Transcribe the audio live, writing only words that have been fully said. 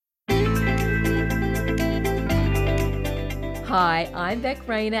Hi, I'm Beck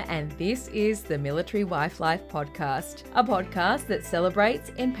Rayner and this is the Military Wife Life Podcast, a podcast that celebrates,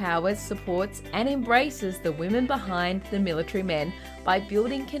 empowers, supports and embraces the women behind the military men by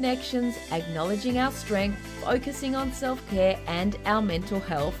building connections, acknowledging our strength, focusing on self-care and our mental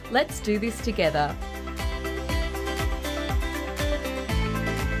health. Let's do this together.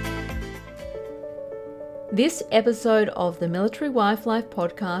 This episode of the Military Wife Life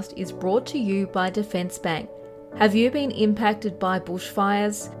Podcast is brought to you by Defence Bank. Have you been impacted by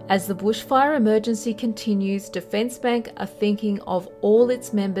bushfires? As the bushfire emergency continues, Defence Bank are thinking of all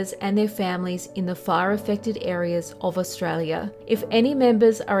its members and their families in the fire-affected areas of Australia. If any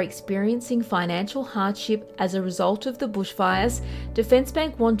members are experiencing financial hardship as a result of the bushfires, Defence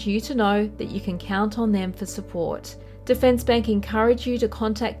Bank want you to know that you can count on them for support. Defence Bank encourage you to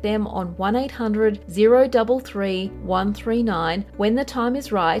contact them on 1800 033 139 when the time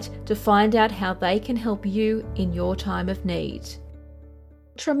is right to find out how they can help you in your time of need.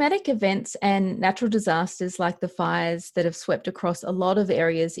 Traumatic events and natural disasters like the fires that have swept across a lot of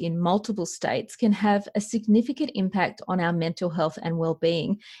areas in multiple states can have a significant impact on our mental health and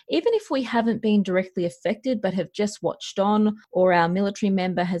well-being, even if we haven't been directly affected but have just watched on, or our military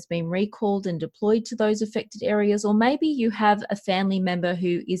member has been recalled and deployed to those affected areas, or maybe you have a family member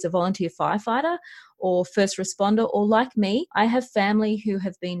who is a volunteer firefighter or first responder, or like me, I have family who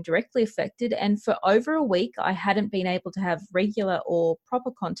have been directly affected, and for over a week I hadn't been able to have regular or proper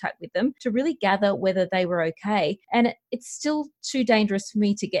contact with them to really gather whether they were okay. And it's still too dangerous for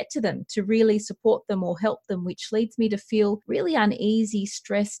me to get to them, to really support them or help them, which leads me to feel really uneasy,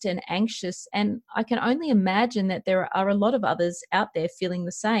 stressed and anxious. And I can only imagine that there are a lot of others out there feeling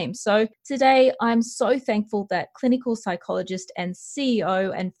the same. So today I'm so thankful that clinical psychologist and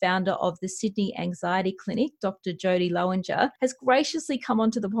CEO and founder of the Sydney Anxiety Clinic, Dr. Jodie Lowinger, has graciously come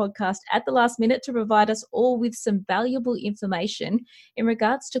onto the podcast at the last minute to provide us all with some valuable information in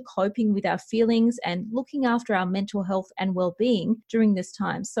regards to coping with our feelings and looking after our mental health and well-being during this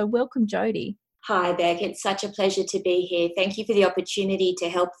time. So welcome, Jodie. Hi, Beck. It's such a pleasure to be here. Thank you for the opportunity to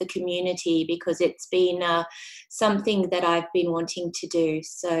help the community, because it's been something that I've been wanting to do.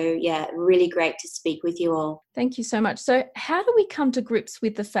 So, yeah, really great to speak with you all. Thank you so much. So how do we come to grips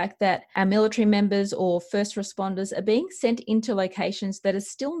with the fact that our military members or first responders are being sent into locations that are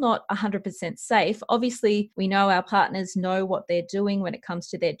still not 100% safe? Obviously, we know our partners know what they're doing when it comes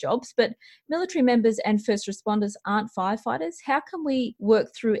to their jobs, but military members and first responders aren't firefighters. How can we work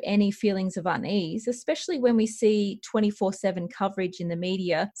through any feelings of unease, especially when we see 24/7 coverage in the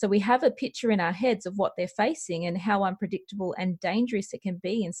media? So we have a picture in our heads of what they're facing and how unpredictable and dangerous it can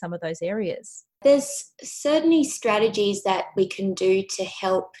be in some of those areas. There's certainly strategies that we can do to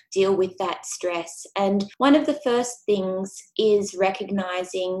help deal with that stress. And one of the first things is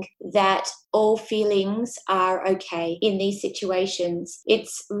recognizing that all feelings are okay in these situations.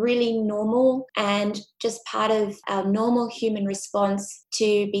 It's really normal and just part of our normal human response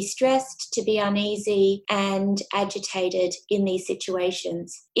to be stressed, to be uneasy and agitated in these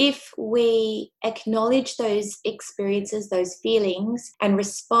situations. If we acknowledge those experiences, those feelings, and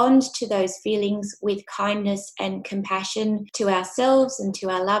respond to those feelings with kindness and compassion to ourselves and to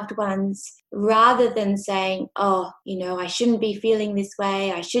our loved ones, rather than saying, I shouldn't be feeling this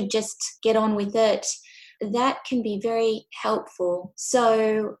way, I should just get on with it, that can be very helpful.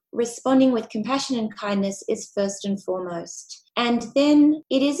 So responding with compassion and kindness is first and foremost. And then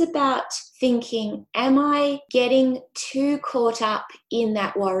it is about thinking, am I getting too caught up in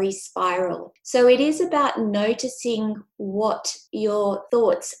that worry spiral? So it is about noticing what your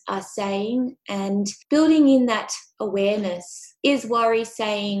thoughts are saying and building in that awareness. Is worry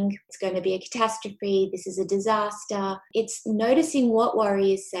saying it's going to be a catastrophe, this is a disaster? It's noticing what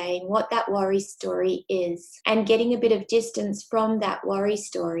worry is saying, what that worry story is, and getting a bit of distance from that worry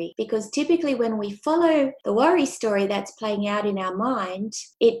story. Because typically when we follow the worry story that's playing out in our mind,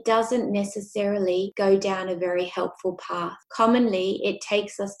 it doesn't necessarily go down a very helpful path. Commonly, it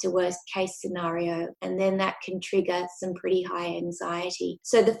takes us to worst case scenario, and then that can trigger some pretty high anxiety.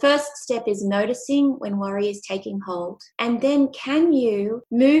 So the first step is noticing when worry is taking hold. And then can you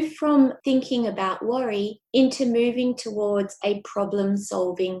move from thinking about worry into moving towards a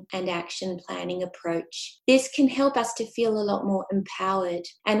problem-solving and action planning approach? This can help us to feel a lot more empowered.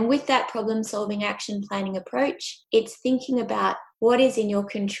 And with that problem-solving action planning approach, it's thinking about what is in your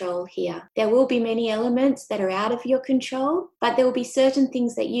control here. There will be many elements that are out of your control, but there will be certain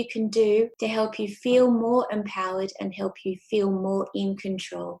things that you can do to help you feel more empowered and help you feel more in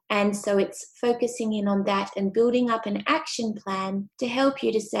control. And so it's focusing in on that and building up an action plan to help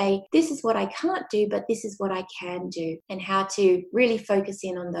you to say, this is what I can't do, but this is what I can do, and how to really focus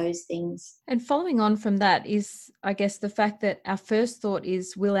in on those things. And following on from that is, I guess, the fact that our first thought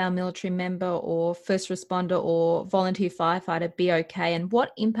is, will our military member or first responder or volunteer firefighter be okay? And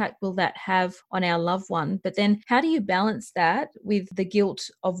what impact will that have on our loved one? But then how do you balance that with the guilt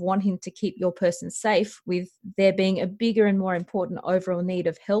of wanting to keep your person safe, with there being a bigger and more important overall need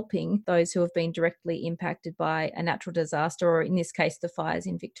of helping those who have been directly impacted by a natural disaster, or in this case, the fires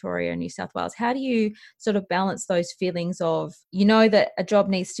in Victoria and New South Wales? How do you sort of balance those feelings of, you know, that a job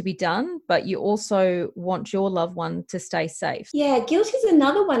needs to be done, but you also want your loved one to stay safe? Yeah, guilt is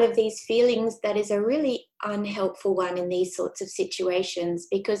another one of these feelings that is a really unhelpful one in these sorts of situations,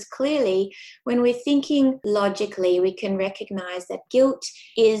 because clearly when we're thinking logically, we can recognize that guilt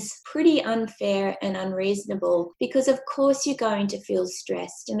is pretty unfair and unreasonable, because of course you're going to feel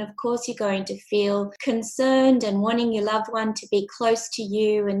stressed, and of course you're going to feel concerned and wanting your loved one to be close to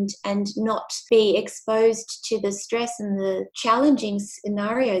you and not be exposed to the stress and the challenging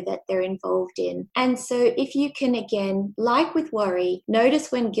scenario that they're involved in. And so if you can, again, like with worry,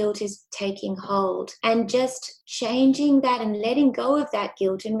 notice when guilt is taking hold, and just changing that and letting go of that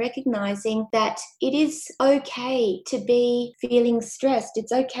guilt, and recognizing that it is okay to be feeling stressed.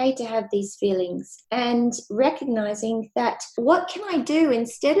 It's okay to have these feelings, and recognizing that what can I do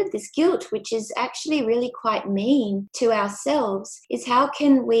instead of this guilt, which is actually really quite mean to ourselves, is how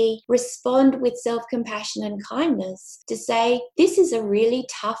can we respond with self-compassion and kindness to say, this is a really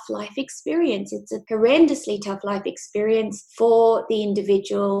tough life experience. It's a horrendously tough life experience for the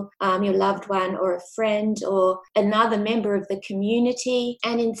individual, your loved one or a friend or another member of the community.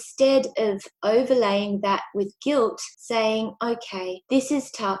 And instead of overlaying that with guilt, saying, okay, this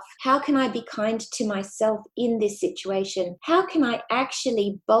is tough. How can I be kind to myself in this situation? How can I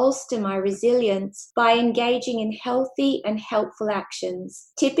actually bolster my resilience by engaging in healthy and helpful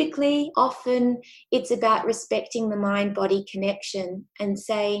actions? Typically, often it's about respecting the mind-body connection and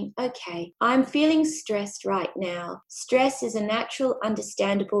saying, okay, I'm feeling stressed right now. Stress is a natural,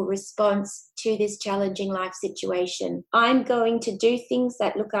 understandable response to this challenging life situation. I'm going to do things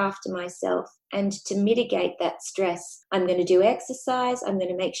that look after myself and to mitigate that stress. I'm going to do exercise. I'm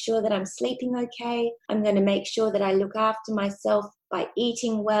going to make sure that I'm sleeping okay. I'm going to make sure that I look after myself by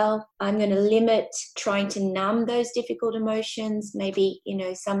eating well. I'm going to limit trying to numb those difficult emotions. Maybe,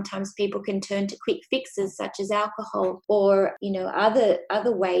 sometimes people can turn to quick fixes such as alcohol or,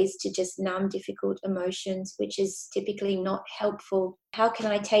 other ways to just numb difficult emotions, which is typically not helpful. How can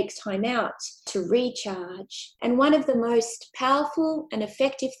I take time out to recharge? And one of the most powerful and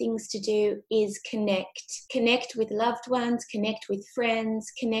effective things to do is connect. Connect with loved ones, connect with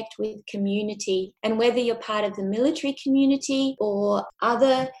friends, connect with community. And whether you're part of the military community or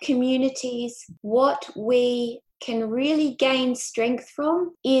other communities, what we can really gain strength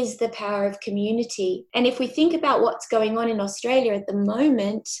from is the power of community. And if we think about what's going on in Australia at the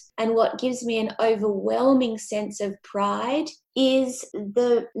moment, and what gives me an overwhelming sense of pride is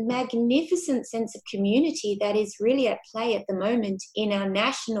the magnificent sense of community that is really at play at the moment in our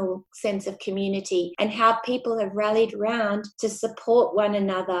national sense of community, and how people have rallied around to support one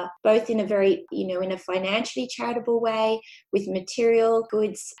another, both in a very, in a financially charitable way, with material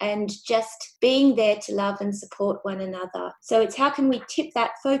goods, and just being there to love and support one another. So it's how can we tip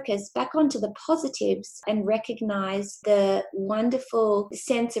that focus back onto the positives and recognize the wonderful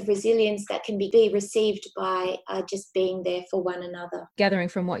sense of resilience that can be received by just being there for one another. Gathering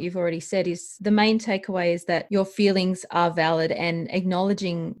from what you've already said, is the main takeaway is that your feelings are valid, and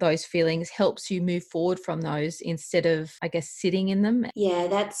acknowledging those feelings helps you move forward from those instead of, I guess, sitting in them. Yeah,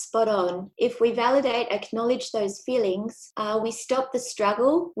 that's spot on. If we validate, acknowledge those feelings, we stop the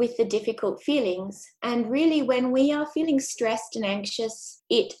struggle with the difficult feelings. And really, when we are feeling stressed and anxious,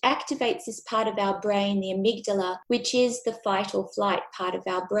 it activates this part of our brain, the amygdala, which is the fight or flight part of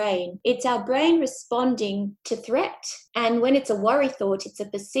our brain. It's our brain responding to threat. And when it's a worry thought, it's a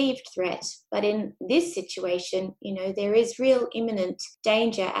perceived threat. But in this situation, there is real imminent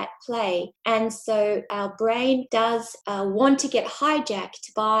danger at play. And so our brain does want to get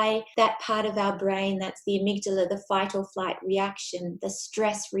hijacked by that part of our brain. That's the amygdala, the fight or flight reaction, the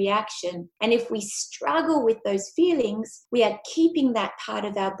stress reaction. And if we struggle with those feelings, we are keeping that part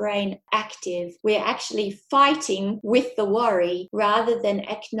of our brain active. We're actually fighting with the worry rather than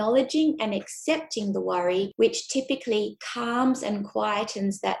acknowledging and accepting the worry, which typically calms and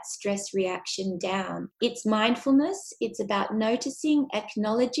quietens that stress reaction down. It's mindfulness. It's about noticing,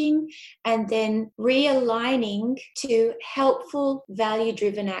 acknowledging, and then realigning to helpful,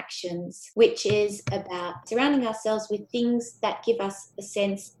 value-driven actions, which is about surrounding ourselves with things that give us a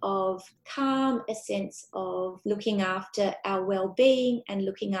sense of calm, a sense of looking after our well-being, and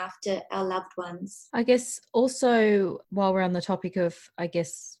looking after our loved ones. I guess also, while we're on the topic of, I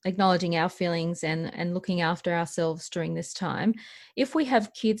guess, acknowledging our feelings and looking after ourselves during this time, if we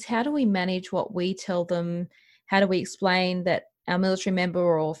have kids, how do we manage what we tell them? How do we explain that our military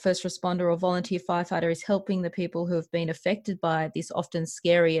member or first responder or volunteer firefighter is helping the people who have been affected by this often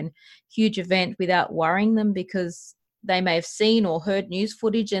scary and huge event without worrying them, because they may have seen or heard news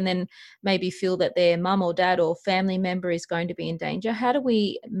footage and then maybe feel that their mum or dad or family member is going to be in danger? How do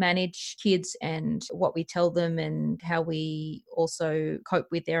we manage kids and what we tell them, and how we also cope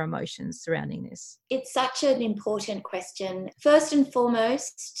with their emotions surrounding this? It's such an important question. First and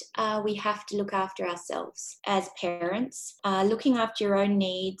foremost, we have to look after ourselves as parents. Looking after your own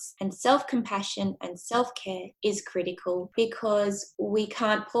needs and self-compassion and self-care is critical, because we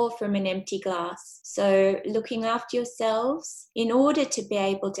can't pour from an empty glass. So looking after yourselves in order to be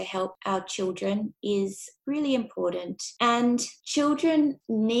able to help our children is really important. And children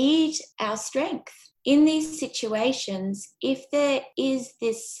need our strength. In these situations, if there is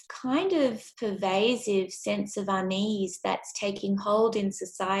this kind of pervasive sense of unease that's taking hold in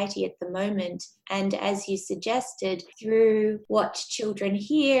society at the moment, and as you suggested, through what children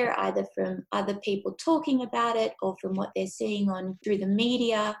hear, either from other people talking about it or from what they're seeing on through the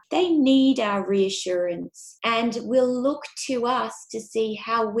media, they need our reassurance and will look to us to see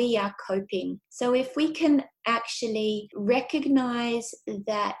how we are coping. So if we can actually recognize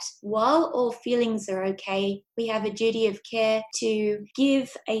that while all feelings are okay, we have a duty of care to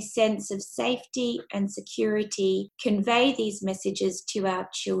give a sense of safety and security, convey these messages to our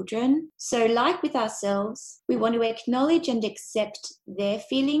children. So like with ourselves, we want to acknowledge and accept their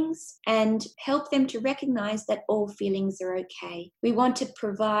feelings and help them to recognize that all feelings are okay. We want to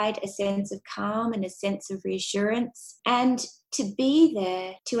provide a sense of calm and a sense of reassurance, and to be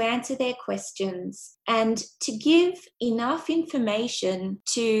there to answer their questions and to give enough information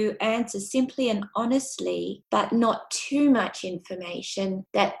to answer simply and honestly, but not too much information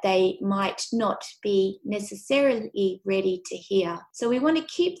that they might not be necessarily ready to hear. So we want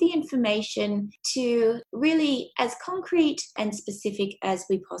to keep the information to really as concrete and specific as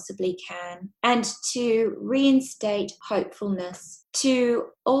we possibly can, and to reinstate hopefulness, to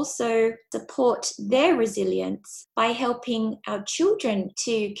also support their resilience by helping our children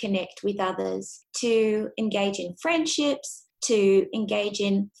to connect with others, to engage in friendships, to engage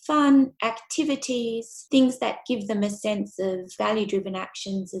in fun activities, things that give them a sense of value-driven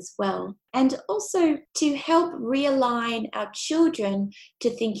actions as well. And also to help realign our children to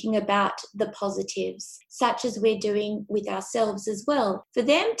thinking about the positives, such as we're doing with ourselves as well, for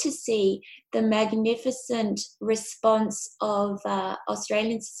them to see the magnificent response of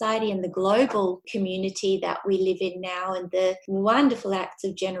Australian society and the global community that we live in now, and the wonderful acts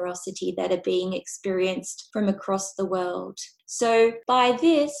of generosity that are being experienced from across the world. So by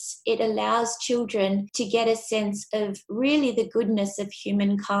this, it allows children to get a sense of really the goodness of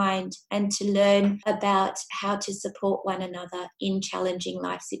humankind and to learn about how to support one another in challenging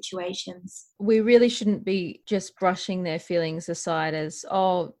life situations. We really shouldn't be just brushing their feelings aside as,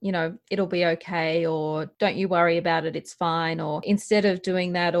 oh, you know, it'll be okay, or don't you worry about it, it's fine. Or instead of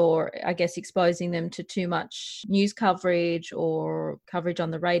doing that, or I guess exposing them to too much news coverage or coverage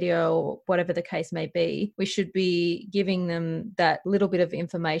on the radio or whatever the case may be, we should be giving them that little bit of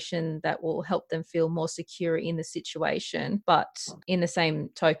information that will help them feel more secure in the situation, but in the same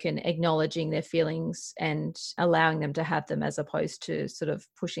token, acknowledging their feelings and allowing them to have them, as opposed to sort of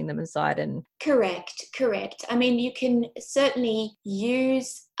pushing them aside. And Correct. I mean, you can certainly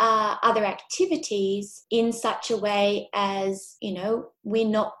use other activities in such a way as, you know, we're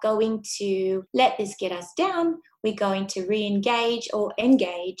not going to let this get us down. We're going to re-engage or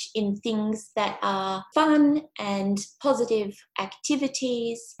engage in things that are fun and positive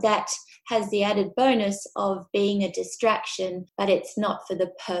activities that has the added bonus of being a distraction, but it's not for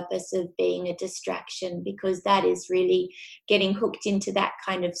the purpose of being a distraction, because that is really getting hooked into that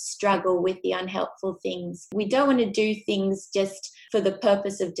kind of struggle with the unhelpful things. We don't want to do things just for the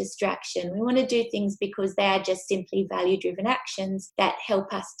purpose of distraction. We want to do things because they are just simply value-driven actions that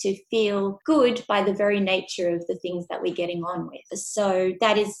help us to feel good by the very nature of the things that we're getting on with. So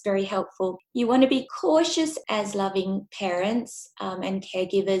that is very helpful. You want to be cautious as loving parents and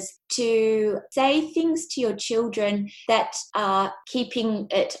caregivers to to say things to your children that are keeping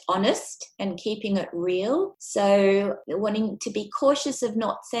it honest and keeping it real. So wanting to be cautious of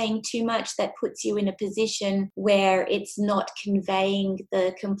not saying too much that puts you in a position where it's not conveying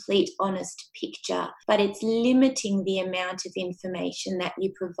the complete honest picture, but it's limiting the amount of information that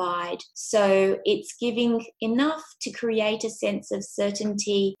you provide. So it's giving enough to create a sense of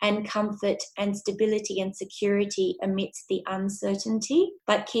certainty and comfort and stability and security amidst the uncertainty,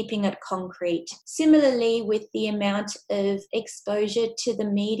 but keeping it concrete. Similarly, with the amount of exposure to the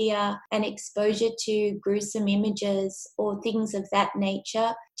media and exposure to gruesome images or things of that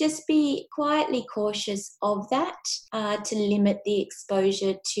nature, just be quietly cautious of that to limit the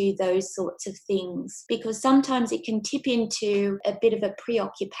exposure to those sorts of things, because sometimes it can tip into a bit of a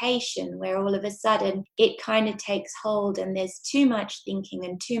preoccupation where all of a sudden it kind of takes hold and there's too much thinking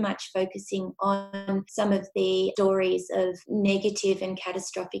and too much focusing on some of the stories of negative and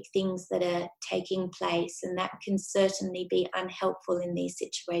catastrophic things that are taking place, and that can certainly be unhelpful in these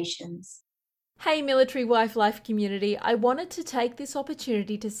situations. Hey Military Wife Life community, I wanted to take this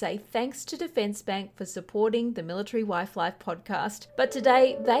opportunity to say thanks to Defence Bank for supporting the Military Wife Life podcast. But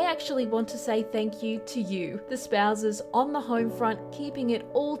today, they actually want to say thank you to you, the spouses on the home front, keeping it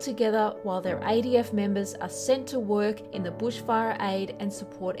all together while their ADF members are sent to work in the bushfire aid and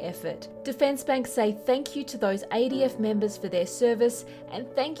support effort. Defence Bank say thank you to those ADF members for their service, and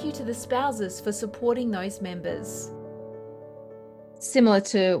thank you to the spouses for supporting those members. Similar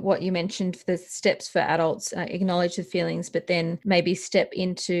to what you mentioned, the steps for adults, acknowledge the feelings, but then maybe step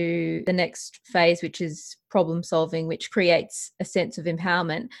into the next phase, which is problem solving, which creates a sense of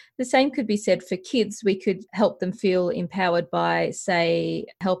empowerment. The same could be said for kids. We could help them feel empowered by, say,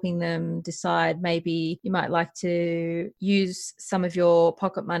 helping them decide maybe you might like to use some of your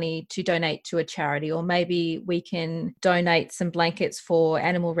pocket money to donate to a charity, or maybe we can donate some blankets for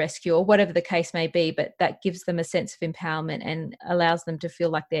animal rescue, or whatever the case may be, but that gives them a sense of empowerment and allows them to feel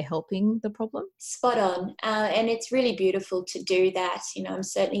like they're helping the problem. Spot on. And it's really beautiful to do that. I'm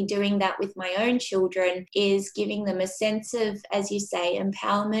certainly doing that with my own children, is giving them a sense of, as you say,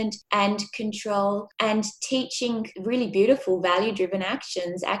 empowerment and control, and teaching really beautiful value-driven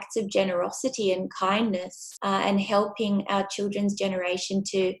actions, acts of generosity and kindness, and helping our children's generation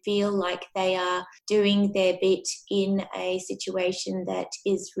to feel like they are doing their bit in a situation that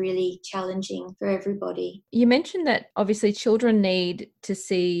is really challenging for everybody. You mentioned that obviously children need to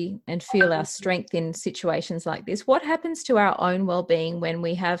see and feel our strength in situations like this. What happens to our own well-being when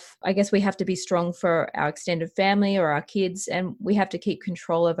we have to be strong for our extended family or our kids, and we have to keep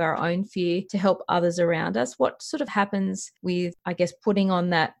control of our own fear to help others around us? What sort of happens with, putting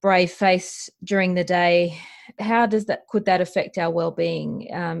on that brave face during the day? How could that affect our well-being?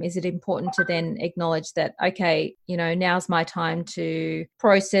 Is it important to then acknowledge that, okay, now's my time to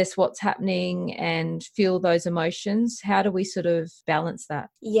process what's happening and feel those emotions? How do we sort of balance that?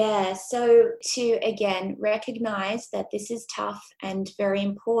 Yeah, so to again recognize that this is tough and very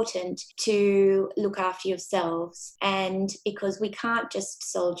important to look after yourselves, and because we can't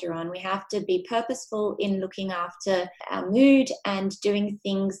just soldier on, we have to be purposeful in looking after our mood and doing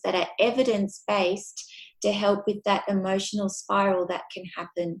things that are evidence-based to help with that emotional spiral that can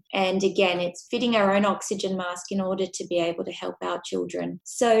happen. And again, it's fitting our own oxygen mask in order to be able to help our children.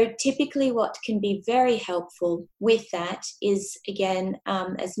 So typically what can be very helpful with that is, again,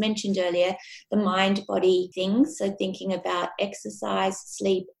 as mentioned earlier, the mind-body things. So thinking about exercise,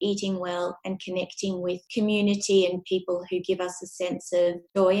 sleep, eating well, and connecting with community and people who give us a sense of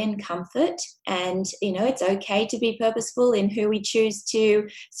joy and comfort. And, it's okay to be purposeful in who we choose to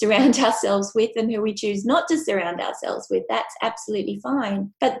surround ourselves with and who we choose not to surround ourselves with. That's absolutely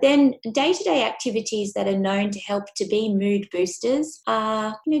fine. But then day-to-day activities that are known to help to be mood boosters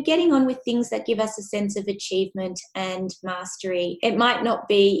are, getting on with things that give us a sense of achievement and mastery. It might not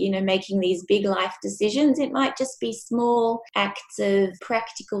be, making these big life decisions. It might just be small acts of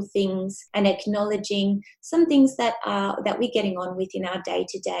practical things and acknowledging some things that we're getting on with in our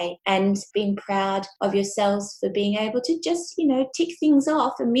day-to-day, and being proud of yourselves for being able to just, tick things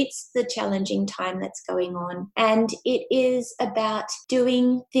off amidst the challenging time that's going on. And it is about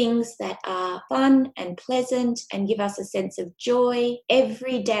doing things that are fun and pleasant and give us a sense of joy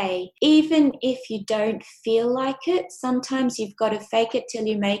every day. Even if you don't feel like it, sometimes you've got to fake it till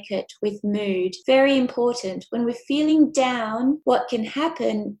you make it with mood. Very important. When we're feeling down, what can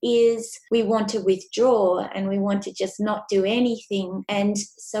happen is we want to withdraw and we want to just not do anything. And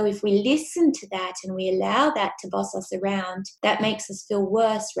so if we listen to that and we allow that to boss us around, that makes us feel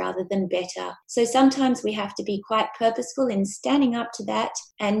worse rather than better. So sometimes we have to be quite purposeful in standing up to that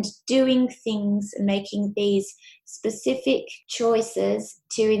and doing things and making these specific choices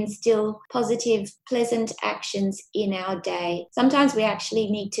to instill positive, pleasant actions in our day. Sometimes we actually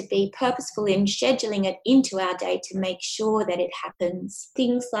need to be purposeful in scheduling it into our day to make sure that it happens.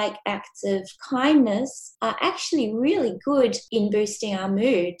 Things like acts of kindness are actually really good in boosting our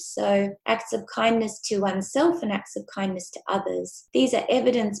mood. So acts of kindness to oneself and acts of kindness to others. These are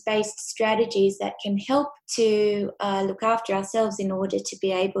evidence-based strategies that can help to look after ourselves in order to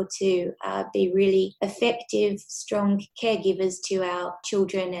be able to be really effective, strong caregivers to our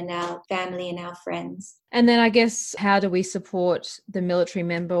children and our family and our friends. And then I guess, how do we support the military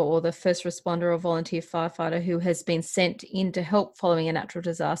member or the first responder or volunteer firefighter who has been sent in to help following a natural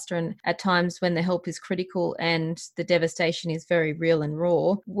disaster, and at times when the help is critical and the devastation is very real and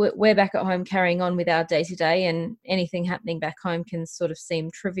raw, we're back at home carrying on with our day-to-day, and anything happening back home can sort of seem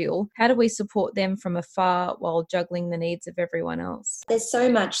trivial. How do we support them from afar while juggling the needs of everyone else? There's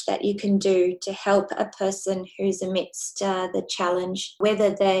so much that you can do to help a person who's amidst the challenge,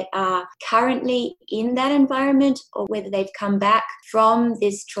 whether they are currently in that environment or whether they've come back from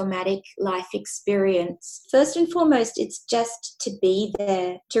this traumatic life experience. First and foremost, it's just to be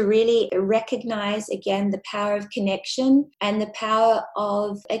there, to really recognize again the power of connection and the power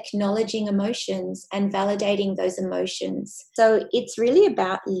of acknowledging emotions and validating those emotions. So it's really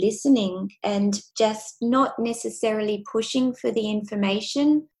about listening and just not necessarily pushing for the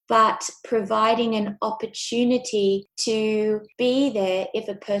information, but providing an opportunity to be there if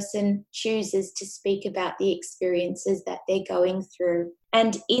a person chooses to speak about the experiences that they're going through.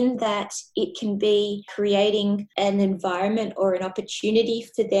 And in that, it can be creating an environment or an opportunity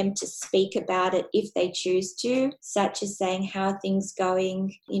for them to speak about it if they choose to, such as saying, how are things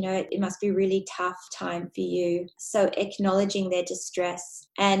going? It must be a really tough time for you. So acknowledging their distress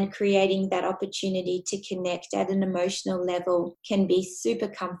and creating that opportunity to connect at an emotional level can be super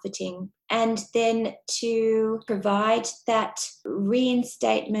comforting. And then to provide that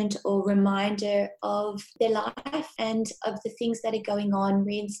reinstatement or reminder of their life and of the things that are going on,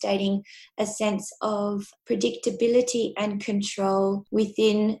 reinstating a sense of predictability and control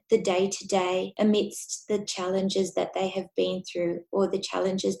within the day-to-day amidst the challenges that they have been through or the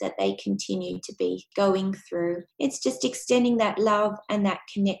challenges that they continue to be going through. It's just extending that love and that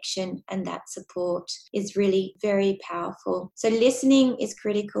connection and that support is really very powerful. So listening is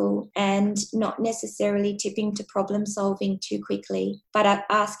critical, and not necessarily tipping to problem solving too quickly, but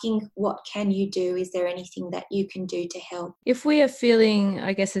asking, what can you do? Is there anything that you can do to help? If we are feeling,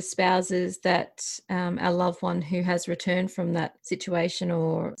 I guess, as spouses, that our loved one who has returned from that situation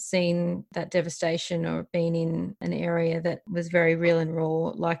or seen that devastation or been in an area that was very real and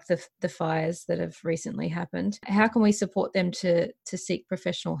raw, like the fires that have recently happened, how can we support them to seek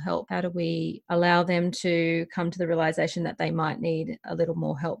professional help? How do we allow them to come to the realization that they might need a little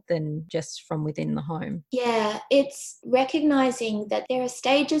more help than just from within the home? Yeah, it's recognizing that there are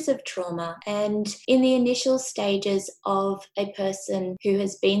stages of trauma, and in the initial stages of a person who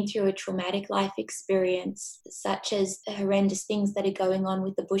has been through a traumatic life experience, such as the horrendous things that are going on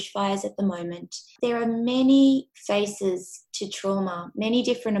with the bushfires at the moment, there are many faces to trauma, many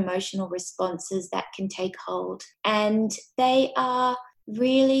different emotional responses that can take hold, and they are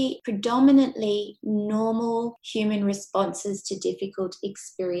really predominantly normal human responses to difficult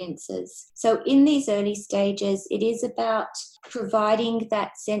experiences. So in these early stages, it is about providing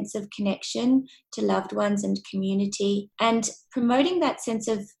that sense of connection to loved ones and community, and promoting that sense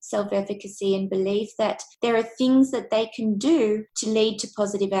of self-efficacy and belief that there are things that they can do to lead to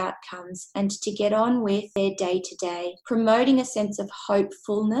positive outcomes and to get on with their day-to-day. Promoting a sense of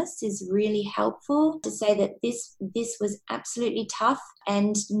hopefulness is really helpful, to say that this was absolutely tough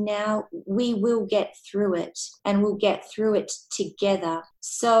and now we will get through it, and we'll get through it together.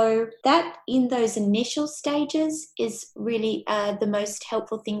 So that in those initial stages is really the most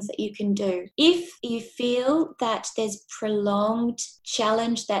helpful things that you can do. If you feel that there's prolonged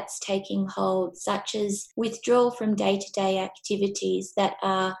challenge that's taking hold, such as withdrawal from day-to-day activities that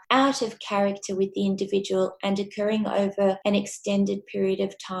are out of character with the individual and occurring over an extended period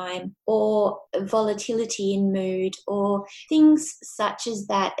of time, or volatility in mood, or things such as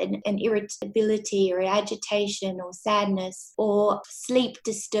that, an irritability or agitation or sadness or sleep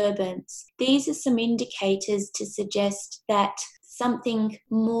disturbance, these are some indicators to suggest that something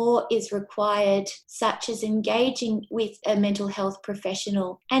more is required, such as engaging with a mental health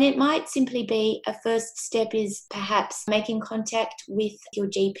professional. And it might simply be, a first step is perhaps making contact with your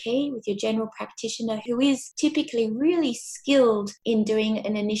GP, with your general practitioner, who is typically really skilled in doing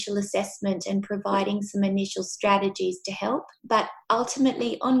an initial assessment and providing some initial strategies to help. But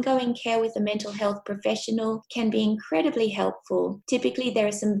ultimately, ongoing care with a mental health professional can be incredibly helpful. Typically, there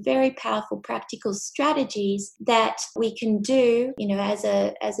are some very powerful practical strategies that we can do, as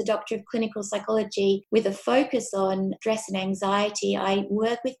a doctor of clinical psychology with a focus on stress and anxiety. I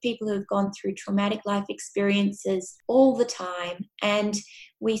work with people who have gone through traumatic life experiences all the time, and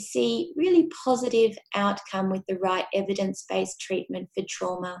we see really positive outcome with the right evidence-based treatment for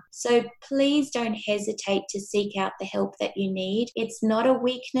trauma. So please don't hesitate to seek out the help that you need. It's not a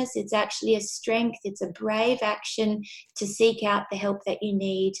weakness, it's actually a strength. It's a brave action to seek out the help that you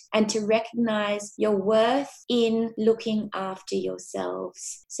need and to recognize your worth in looking after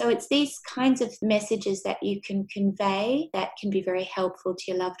yourselves. So it's these kinds of messages that you can convey that can be very helpful to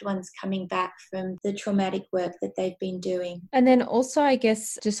your loved ones coming back from the traumatic work that they've been doing. And then also, I guess,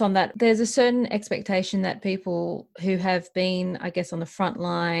 just on that, there's a certain expectation that people who have been, I guess, on the front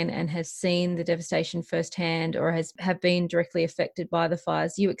line and have seen the devastation firsthand or have been directly affected by the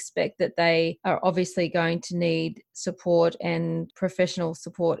fires, you expect that they are obviously going to need support and professional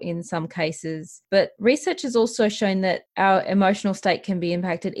support in some cases. But research has also shown that our emotional state can be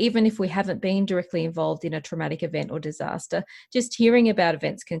impacted even if we haven't been directly involved in a traumatic event or disaster. Just hearing about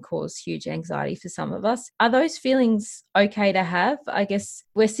events can cause huge anxiety for some of us. Are those feelings okay to have? I guess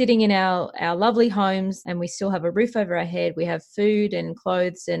we're sitting in our lovely homes and we still have a roof over our head. We have food and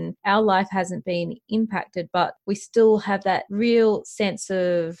clothes and our life hasn't been impacted, but we still have that real sense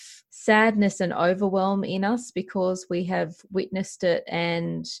of sadness and overwhelm in us because we have witnessed it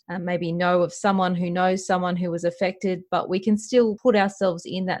and maybe know of someone who knows someone who was affected, but we can still put ourselves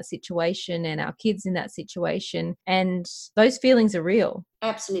in that situation and our kids in that situation, and those feelings are real.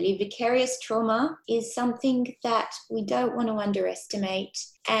 Absolutely. Vicarious trauma is something that we don't want to underestimate.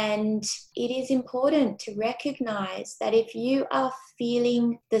 And it is important to recognize that if you are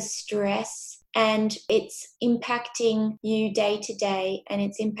feeling the stress and it's impacting you day to day and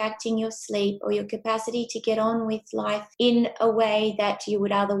it's impacting your sleep or your capacity to get on with life in a way that you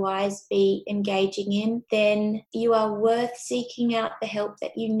would otherwise be engaging in, then you are worth seeking out the help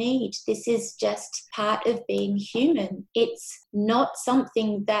that you need. This is just part of being human. It's not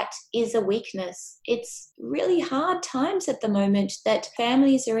something that is a weakness. It's really hard times at the moment that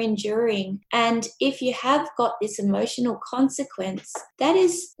families are enduring. And if you have got this emotional consequence, that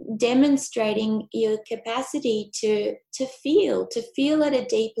is demonstrating your capacity to feel at a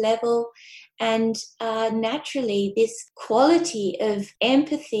deep level. And naturally, this quality of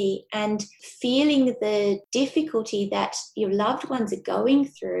empathy and feeling the difficulty that your loved ones are going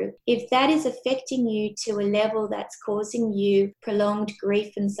through, if that is affecting you to a level that's causing you prolonged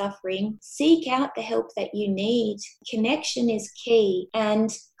grief and suffering, seek out the help that you need. Connection is key,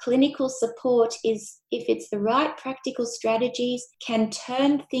 and clinical support is, if it's the right practical strategies, can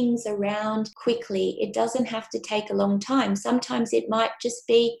turn things around quickly. It doesn't have to take a long time. Sometimes it might just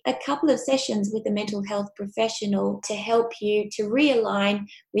be a couple of sessions with a mental health professional to help you to realign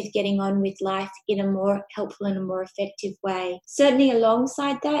with getting on with life in a more helpful and a more effective way. Certainly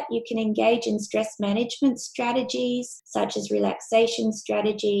alongside that, you can engage in stress management strategies such as relaxation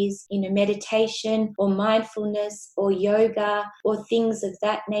strategies, meditation or mindfulness or yoga or things of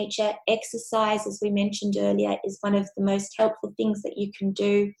that nature. Exercise, as we mentioned earlier, is one of the most helpful things that you can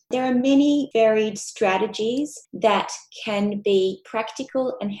do. There are many varied strategies that can be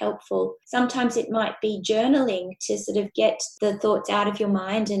practical and helpful. Sometimes it might be journaling to sort of get the thoughts out of your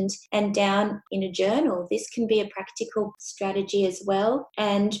mind and down in a journal. This can be a practical strategy as well,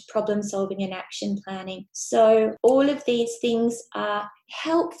 and problem solving and action planning. So all of these things are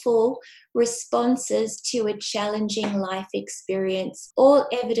helpful responses to a challenging life experience, all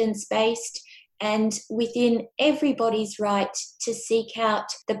evidence-based and within everybody's right to seek out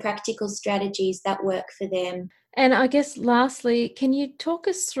the practical strategies that work for them. And I guess lastly, can you talk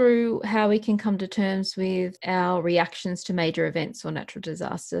us through how we can come to terms with our reactions to major events or natural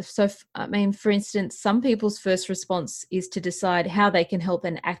disasters? So, for instance, some people's first response is to decide how they can help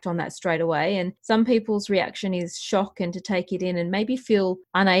and act on that straight away. And some people's reaction is shock and to take it in and maybe feel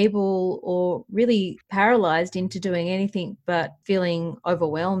unable or really paralyzed into doing anything but feeling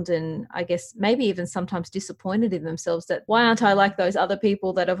overwhelmed and I guess maybe even sometimes disappointed in themselves that why aren't I like those other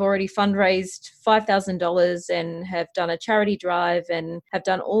people that have already fundraised $5,000 and have done a charity drive and have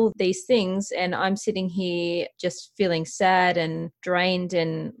done all of these things, and I'm sitting here just feeling sad and drained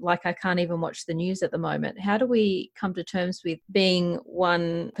and like I can't even watch the news at the moment. How do we come to terms with being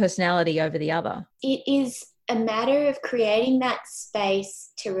one personality over the other? It is a matter of creating that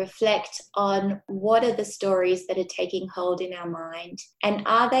space to reflect on what are the stories that are taking hold in our mind, and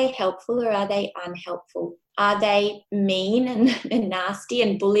are they helpful or are they unhelpful? Are they mean and nasty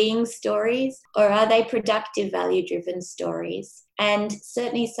and bullying stories, or are they productive, value-driven stories? And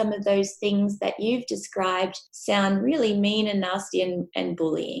certainly some of those things that you've described sound really mean and nasty and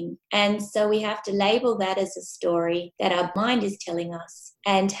bullying. And so we have to label that as a story that our mind is telling us,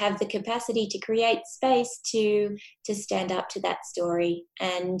 and have the capacity to create space to stand up to that story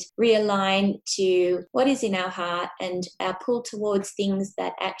and realign to what is in our heart and our pull towards things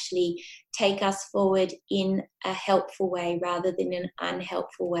that actually take us forward in a helpful way rather than an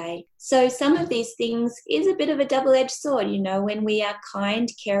unhelpful way. So some of these things is a bit of a double-edged sword. When we are kind,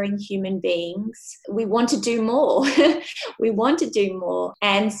 caring human beings, we want to do more. We want to do more.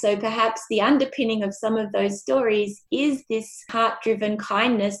 And so perhaps the underpinning of some of those stories is this heart-driven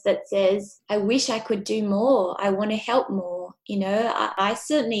kindness that says, I wish I could do more. I want to help more. I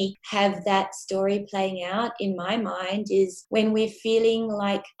certainly have that story playing out in my mind, is when we're feeling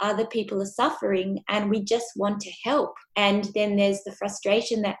like other people are suffering and we just want to help. And then there's the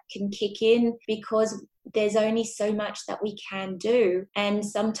frustration that can kick in because there's only so much that we can do. And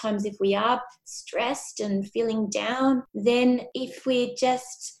sometimes if we are stressed and feeling down, then if we're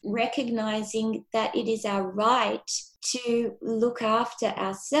just recognizing that it is our right to look after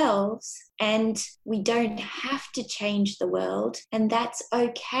ourselves, and we don't have to change the world, and that's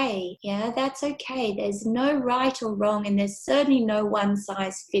okay. Yeah, that's okay. There's no right or wrong, and there's certainly no one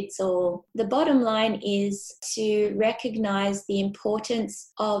size fits all. The bottom line is to recognize the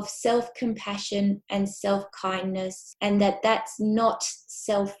importance of self-compassion and self-kindness, and that's not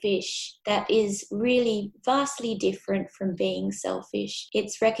selfish. That is really vastly different from being selfish.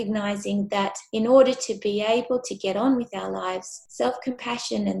 It's recognizing that in order to be able to get on with our lives,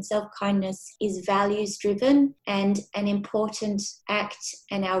 self-compassion and self-kindness is values driven and an important act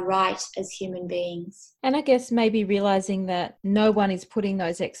and our right as human beings. And I guess maybe realizing that no one is putting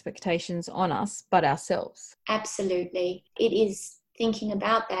those expectations on us but ourselves. Absolutely. It is thinking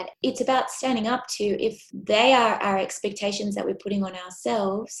about that. It's about standing up to, if they are our expectations that we're putting on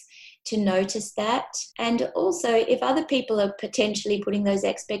ourselves, to notice that. And also, if other people are potentially putting those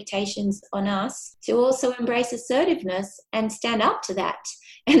expectations on us, to also embrace assertiveness and stand up to that.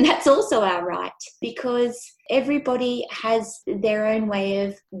 And that's also our right, because everybody has their own way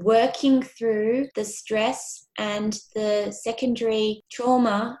of working through the stress and the secondary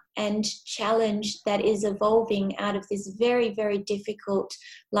trauma and challenge that is evolving out of this very, very difficult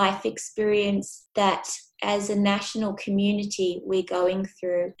life experience that as a national community we're going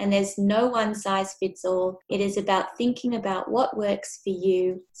through. And there's no one size fits all. It is about thinking about what works for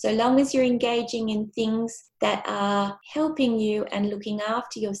you. So long as you're engaging in things that are helping you and looking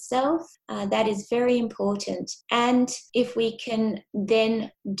after yourself, that is very important. And if we can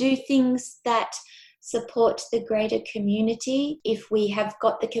then do things that support the greater community, if we have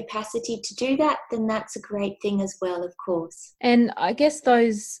got the capacity to do that, then that's a great thing as well, of course. And I guess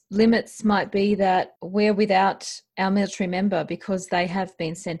those limits might be that we're without our military member because they have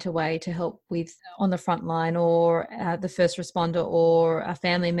been sent away to help with on the front line, or the first responder, or a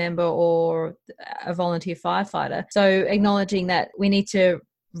family member, or a volunteer firefighter. So acknowledging that we need to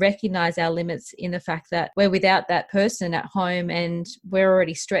recognize our limits in the fact that we're without that person at home and we're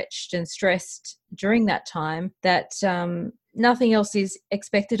already stretched and stressed during that time, that nothing else is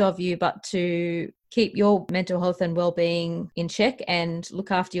expected of you but to keep your mental health and well-being in check and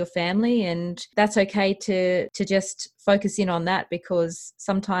look after your family. And that's okay to just focus in on that, because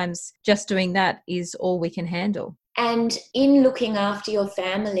sometimes just doing that is all we can handle. And in looking after your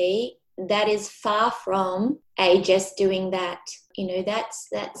family, that is far from just doing that.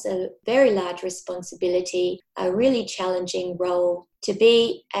 That's a very large responsibility, a really challenging role. To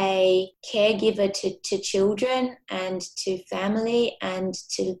be a caregiver to children and to family and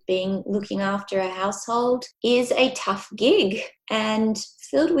to looking after a household is a tough gig and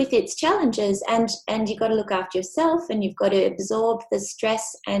filled with its challenges. And you've got to look after yourself, and you've got to absorb the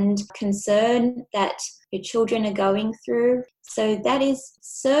stress and concern that your children are going through. So that is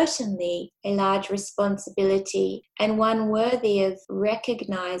certainly a large responsibility, and one worthy of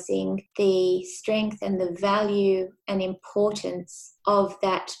recognizing the strength and the value and importance of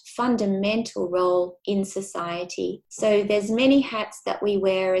that fundamental role in society. So there's many hats that we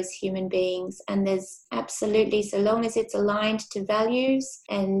wear as human beings, and there's absolutely, so long as it's aligned to values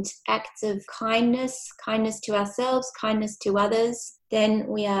and acts of kindness to ourselves, kindness to others, then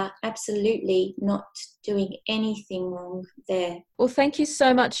we are absolutely not doing anything wrong there. Well, thank you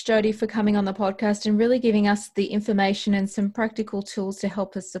so much, Jodie, for coming on the podcast and really giving us the information and some practical tools to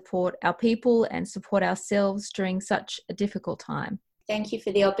help us support our people and support ourselves during such a difficult time. Thank you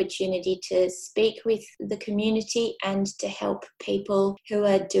for the opportunity to speak with the community and to help people who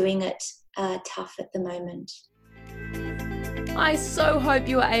are doing it tough at the moment. I so hope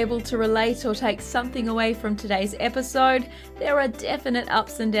you are able to relate or take something away from today's episode. There are definite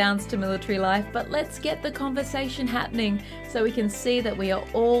ups and downs to military life, but let's get the conversation happening so we can see that we are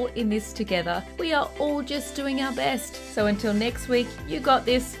all in this together. We are all just doing our best. So until next week, you got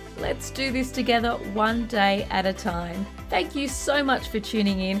this. Let's do this together one day at a time. Thank you so much for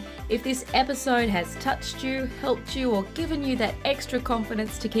tuning in. If this episode has touched you, helped you, or given you that extra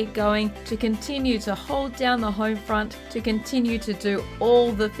confidence to keep going, to continue to hold down the home front, to continue to do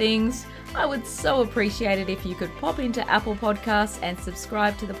all the things, I would so appreciate it if you could pop into Apple Podcasts and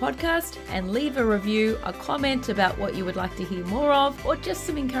subscribe to the podcast and leave a review, a comment about what you would like to hear more of, or just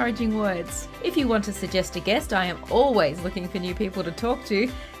some encouraging words. If you want to suggest a guest, I am always looking for new people to talk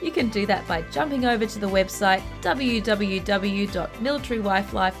to. You can do that by jumping over to the website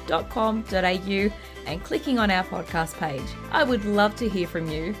www.militaryWifeLife.com.au and clicking on our podcast page. I would love to hear from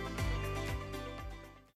you.